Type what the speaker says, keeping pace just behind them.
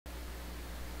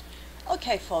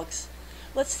Okay, folks,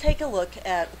 let's take a look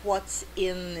at what's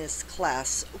in this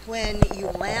class. When you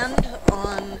land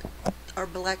on our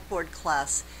Blackboard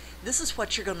class, this is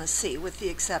what you're going to see, with the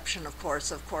exception, of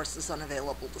courses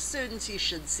unavailable to students. You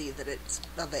should see that it's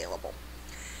available.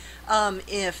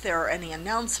 If there are any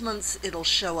announcements, it'll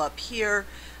show up here.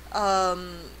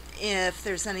 If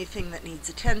there's anything that needs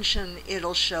attention,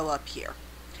 it'll show up here.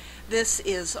 This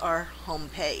is our home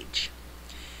page.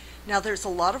 Now, there's a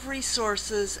lot of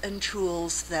resources and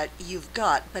tools that you've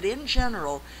got, but in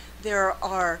general, there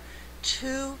are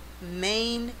two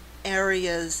main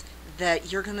areas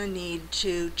that you're going to need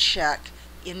to check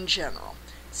in general.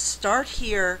 Start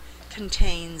Here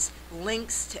contains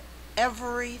links to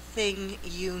everything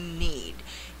you need.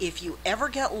 If you ever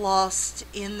get lost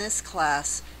in this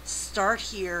class, Start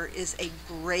Here is a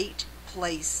great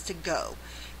place to go,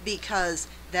 because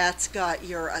that's got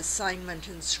your assignment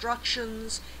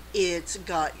instructions, it's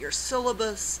got your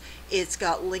syllabus, it's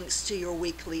got links to your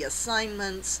weekly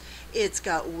assignments, it's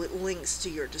got links to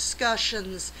your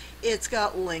discussions, it's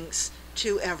got links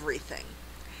to everything.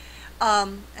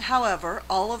 However,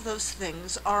 all of those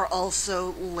things are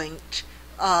also linked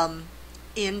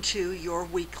into your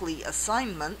weekly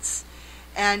assignments,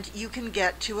 and you can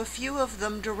get to a few of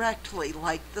them directly,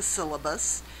 like the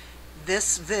syllabus,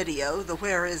 this video, the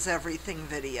Where Is Everything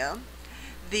video,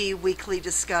 the weekly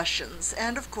discussions,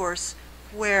 and of course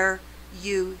where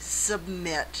you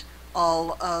submit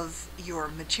all of your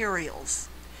materials.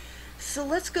 So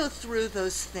let's go through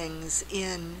those things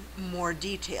in more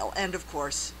detail, and of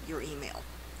course your email.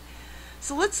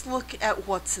 So let's look at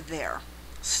what's there.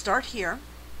 Start Here,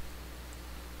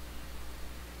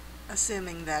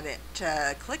 assuming that it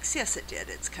clicks. Yes, it did.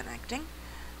 It's connecting.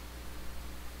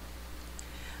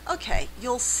 Okay,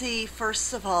 you'll see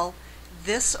first of all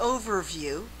this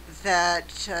overview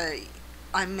that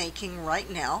I'm making right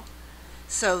now.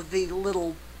 So the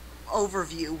little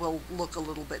overview will look a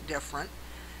little bit different.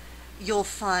 You'll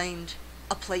find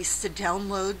a place to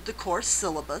download the course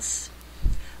syllabus,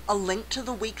 a link to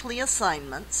the weekly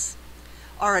assignments,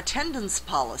 our attendance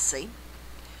policy,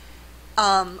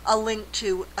 a link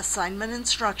to assignment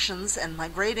instructions and my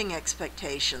grading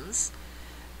expectations,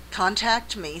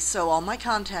 contact me, so all my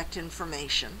contact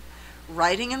information,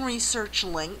 writing and research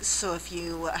links, so if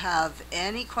you have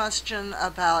any question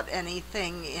about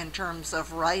anything in terms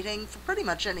of writing for pretty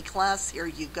much any class, here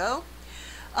you go.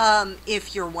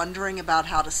 If you're wondering about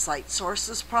how to cite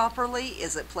sources properly,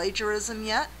 is it plagiarism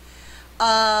yet?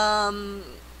 Going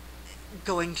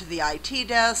to the IT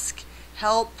desk,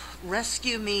 help,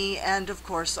 rescue me, and of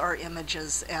course our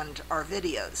images and our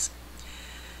videos.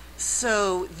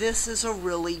 So this is a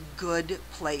really good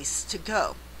place to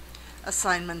go.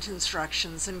 Assignment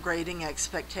instructions and grading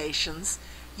expectations.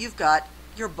 You've got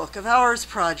your Book of Hours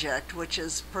project, which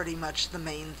is pretty much the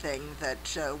main thing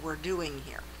that we're doing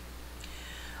here.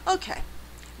 Okay,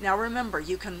 now remember,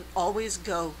 you can always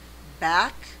go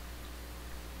back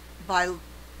by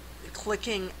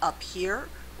clicking up here,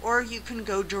 or you can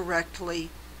go directly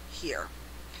here.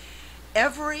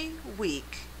 Every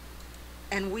week,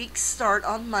 and weeks start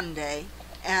on Monday,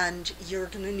 and you're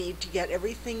going to need to get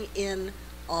everything in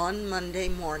on Monday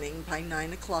morning by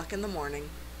 9 o'clock in the morning.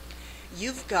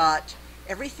 You've got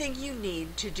everything you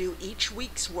need to do each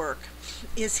week's work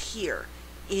is here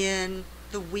in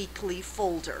the weekly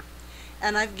folder.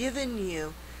 And I've given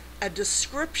you a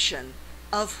description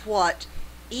of what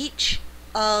each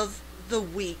of the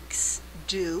weeks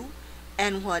do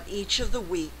and what each of the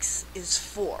weeks is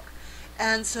for.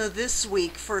 And so this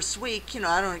week, first week,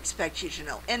 I don't expect you to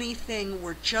know anything.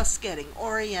 We're just getting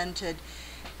oriented.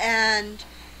 And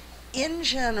in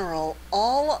general,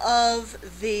 all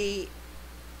of the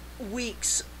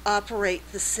weeks operate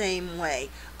the same way.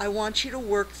 I want you to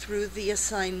work through the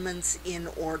assignments in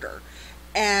order.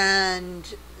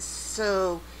 And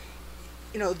so,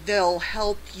 they'll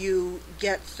help you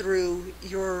get through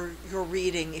your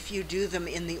reading if you do them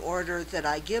in the order that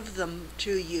I give them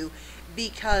to you,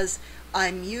 because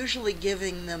I'm usually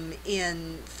giving them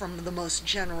in from the most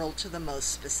general to the most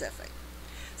specific.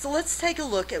 So let's take a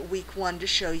look at week 1 to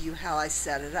show you how I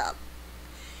set it up.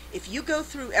 If you go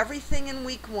through everything in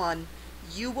week 1,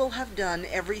 you will have done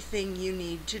everything you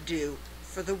need to do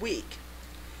for the week.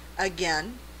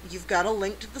 Again, you've got a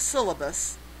link to the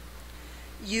syllabus.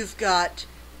 You've got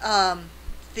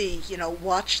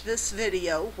watch this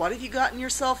video. What have you gotten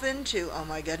yourself into? Oh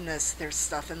my goodness, there's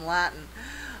stuff in Latin.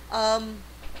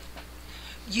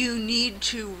 You need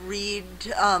to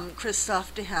read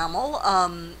Christophe de Hamel,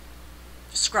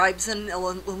 Scribes and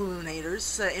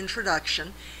Illuminators,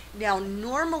 introduction. Now,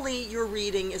 normally your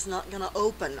reading is not going to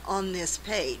open on this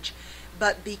page,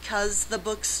 but because the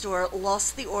bookstore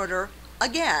lost the order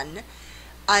again,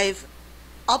 I've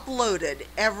uploaded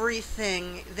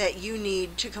everything that you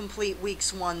need to complete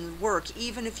week's 1 work,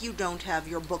 even if you don't have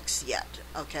your books yet,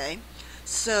 okay?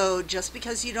 So just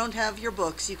because you don't have your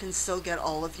books, you can still get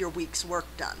all of your week's work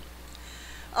done.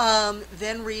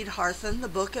 Then read Harthun, the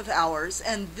Book of Hours,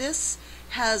 and this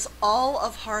has all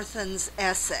of Harthun's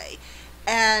essay.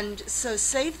 And so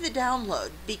save the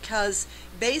download, because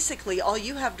basically all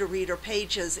you have to read are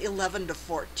pages 11 to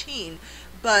 14,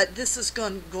 but this is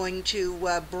going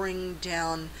to bring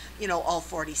down, all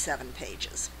 47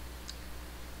 pages.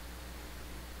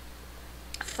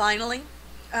 Finally,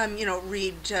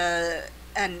 read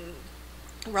and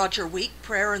Roger Week,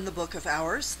 Prayer in the Book of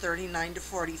Hours, 39 to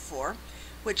 44,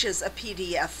 which is a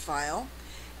PDF file.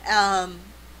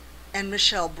 And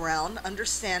Michelle Brown,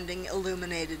 Understanding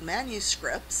Illuminated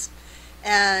Manuscripts,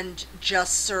 and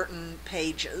just certain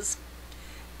pages.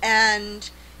 And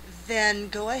then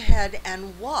go ahead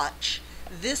and watch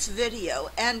this video,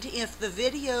 and if the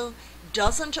video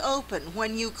doesn't open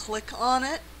when you click on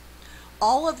it,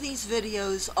 all of these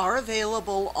videos are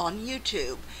available on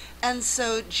YouTube, and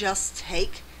so just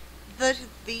take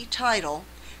the title,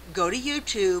 go to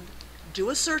YouTube, do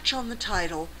a search on the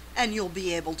title, and you'll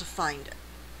be able to find it.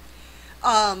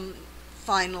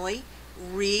 Finally,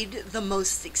 read the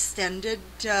most extended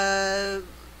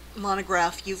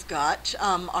monograph you've got,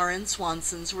 R.N.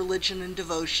 Swanson's Religion and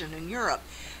Devotion in Europe,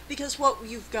 because what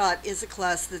you've got is a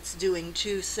class that's doing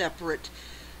 2 separate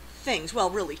things, well,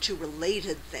 really 2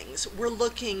 related things. We're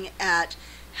looking at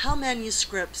how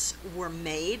manuscripts were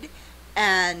made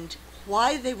and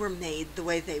why they were made the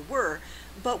way they were,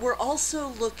 but we're also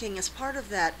looking, as part of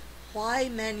that, why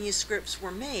manuscripts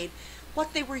were made,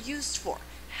 what they were used for,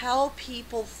 how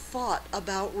people thought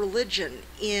about religion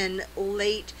in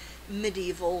late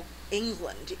medieval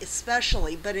England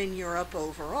especially, but in Europe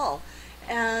overall.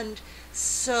 And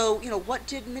so, what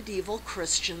did medieval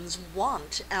Christians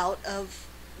want out of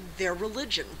their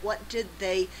religion? What did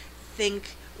they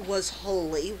think was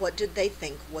holy? What did they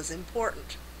think was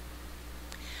important?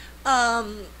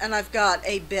 And I've got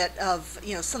a bit of,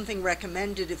 something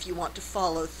recommended if you want to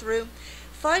follow through.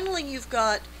 Finally, you've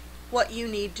got what you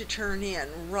need to turn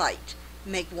in. Right.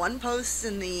 Make 1 post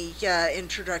in the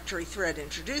introductory thread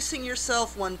introducing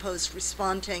yourself, 1 post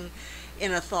responding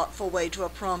in a thoughtful way to a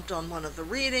prompt on one of the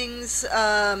readings,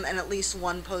 and at least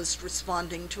 1 post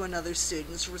responding to another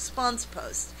student's response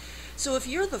post. So if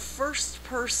you're the first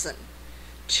person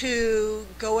to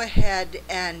go ahead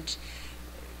and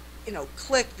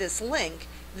click this link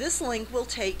will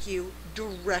take you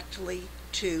directly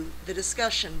to the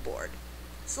discussion board.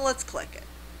 So let's click it.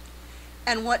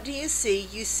 And what do you see?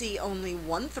 You see only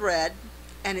 1 thread,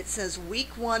 and it says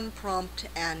Week 1 Prompt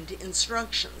and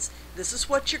Instructions. This is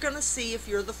what you're going to see if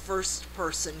you're the first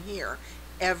person here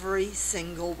every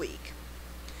single week.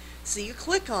 So you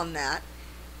click on that,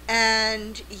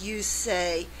 and you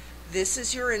say, this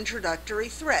is your introductory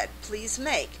thread. Please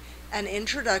make an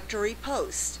introductory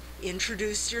post.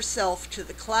 Introduce yourself to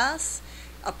the class,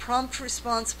 a prompt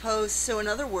response post. So in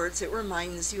other words, it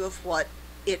reminds you of what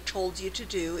it told you to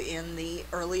do in the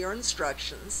earlier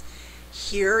instructions.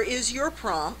 Here is your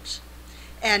prompt,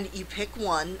 and you pick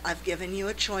 1. I've given you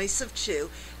a choice of 2.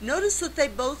 Notice that they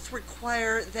both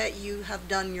require that you have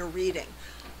done your reading.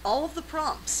 All of the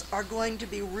prompts are going to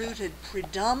be rooted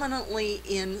predominantly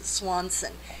in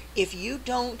Swanson. If you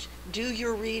don't do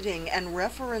your reading and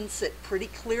reference it pretty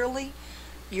clearly,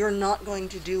 you're not going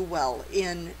to do well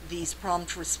in these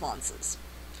prompt responses.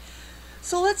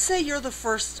 So let's say you're the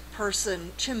first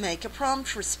person to make a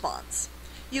prompt response.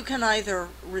 You can either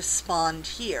respond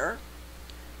here,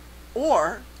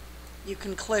 or you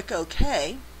can click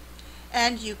OK,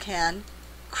 and you can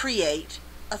create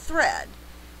a thread.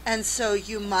 And so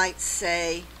you might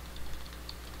say,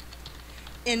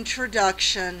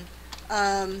 Introduction,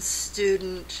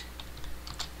 Student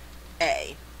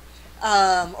A,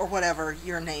 or whatever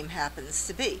your name happens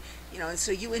to be. And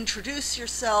so you introduce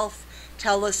yourself,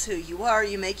 tell us who you are,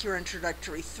 you make your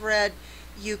introductory thread,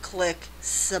 you click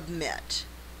Submit.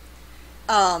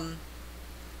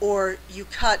 Or you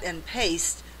cut and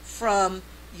paste from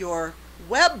your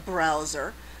web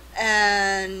browser,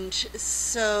 and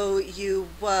so you,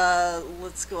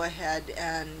 let's go ahead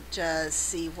and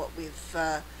see what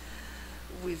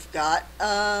we've got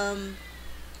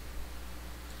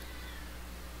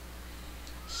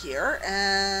here,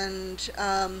 and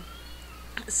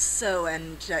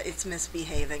it's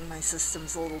misbehaving. My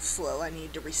system's a little slow. I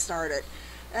need to restart it.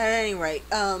 At any rate,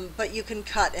 but you can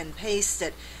cut and paste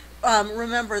it.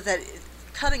 Remember that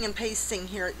cutting and pasting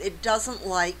here, it doesn't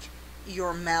like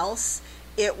your mouse.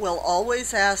 It will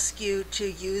always ask you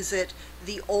to use it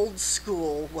the old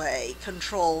school way,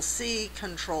 Control C,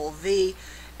 Control V,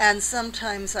 and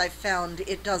sometimes I've found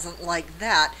it doesn't like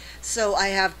that, so I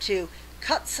have to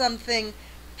cut something,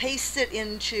 paste it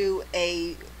into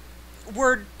a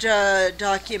Word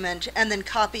document, and then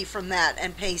copy from that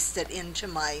and paste it into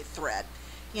my thread.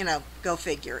 You know, go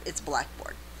figure, it's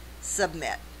Blackboard.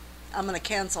 Submit. I'm going to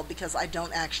cancel because I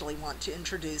don't actually want to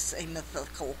introduce a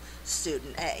mythical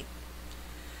student A.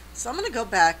 So I'm going to go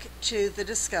back to the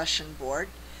discussion board,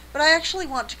 but I actually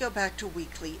want to go back to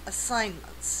weekly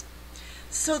assignments.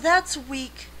 So that's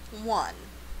week 1.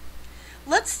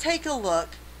 Let's take a look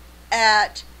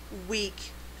at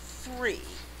week 3,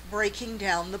 breaking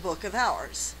down the book of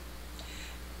hours.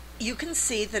 You can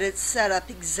see that it's set up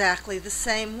exactly the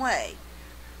same way.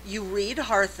 You read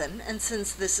Harthan, and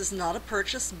since this is not a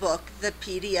purchased book, the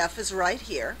PDF is right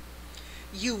here.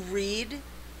 You read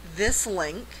this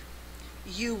link.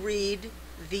 You read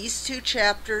these 2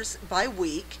 chapters by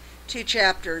week. 2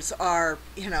 chapters are,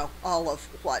 all of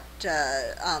what,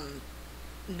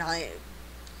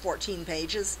 14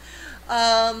 pages.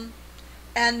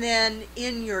 And then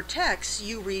in your text,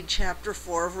 you read chapter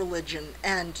 4 of Religion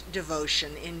and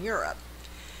Devotion in Europe.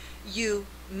 You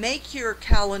make your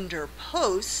calendar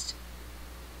post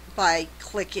by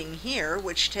clicking here,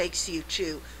 which takes you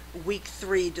to week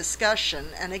 3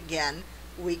 discussion, and again,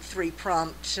 week 3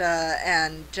 prompt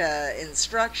and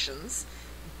instructions.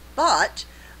 But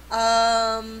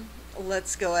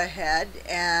let's go ahead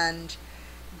and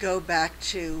go back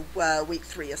to week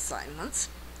 3 assignments.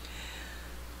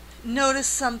 Notice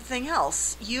something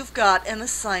else. You've got an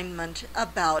assignment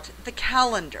about the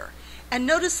calendar. And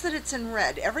notice that it's in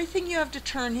red. Everything you have to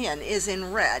turn in is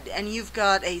in red, and you've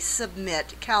got a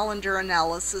submit calendar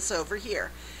analysis over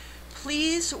here.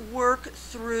 Please work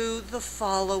through the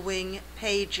following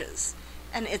pages.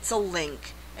 And it's a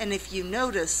link. And if you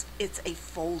notice, it's a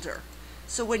folder.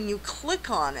 So when you click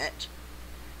on it,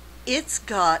 it's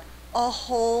got a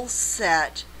whole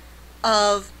set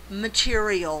of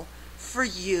material for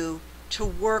you to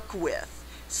work with.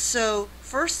 So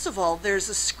first of all, there's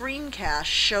a screencast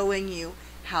showing you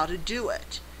how to do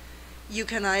it. You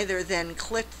can either then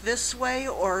click this way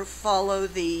or follow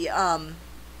the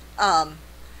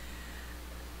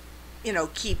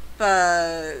keep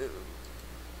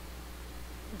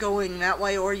going that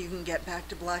way, or you can get back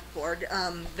to Blackboard.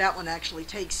 That one actually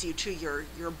takes you to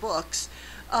your books.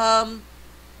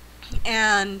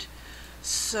 And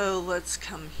so let's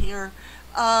come here.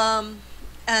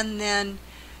 And then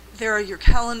there are your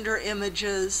calendar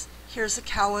images. Here's a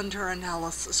calendar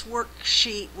analysis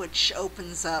worksheet, which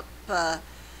opens up,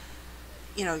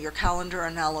 your calendar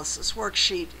analysis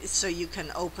worksheet, so you can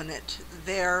open it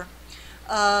there.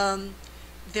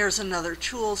 There's another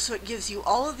tool, so it gives you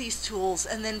all of these tools,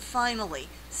 and then finally,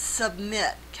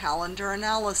 submit calendar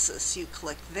analysis. You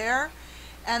click there,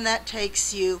 and that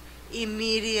takes you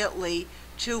immediately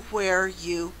to where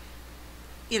you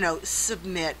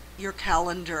submit your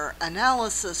calendar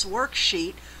analysis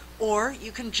worksheet, or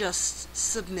you can just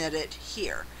submit it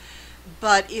here.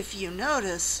 But if you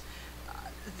notice,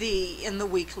 in the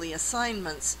weekly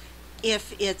assignments,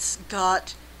 if it's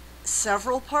got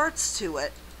several parts to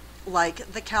it,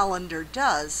 like the calendar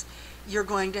does, you're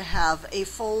going to have a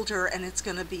folder, and it's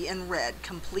going to be in red.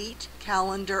 Complete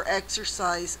calendar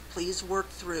exercise. Please work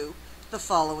through the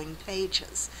following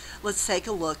pages. Let's take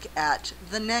a look at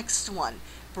the next one.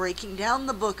 Breaking down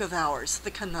the book of hours,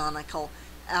 the canonical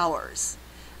hours.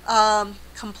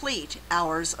 Complete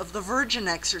hours of the Virgin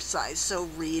exercise. So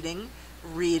reading,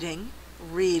 I've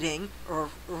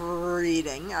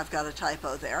got a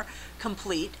typo there.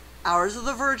 Complete hours of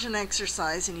the Virgin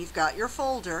exercise, and you've got your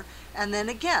folder. And then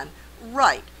again,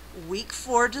 write week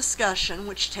 4 discussion,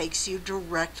 which takes you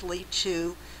directly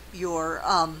to your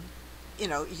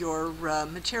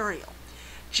material.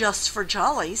 Just for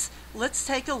jollies, let's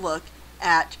take a look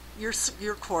at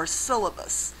your course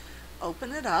syllabus.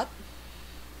 Open it up,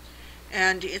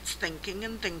 and it's thinking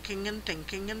and thinking and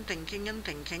thinking and thinking and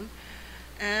thinking,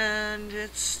 and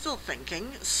it's still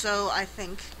thinking. So I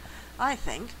think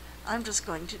I'm just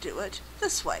going to do it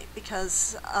this way,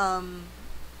 because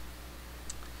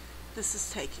this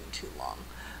is taking too long.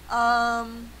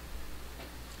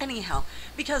 Anyhow,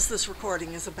 because this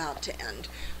recording is about to end,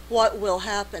 what will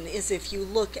happen is, if you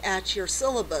look at your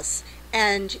syllabus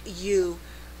and you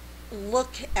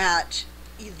look at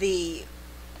you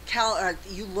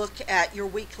look at your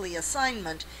weekly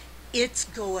assignment, it's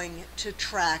going to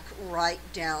track right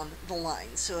down the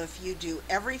line. So if you do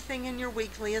everything in your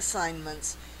weekly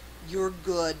assignments, you're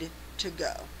good to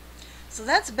go. So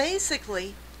that's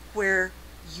basically where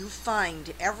you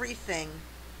find everything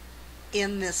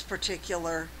in this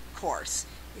particular course.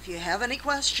 If you have any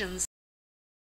questions,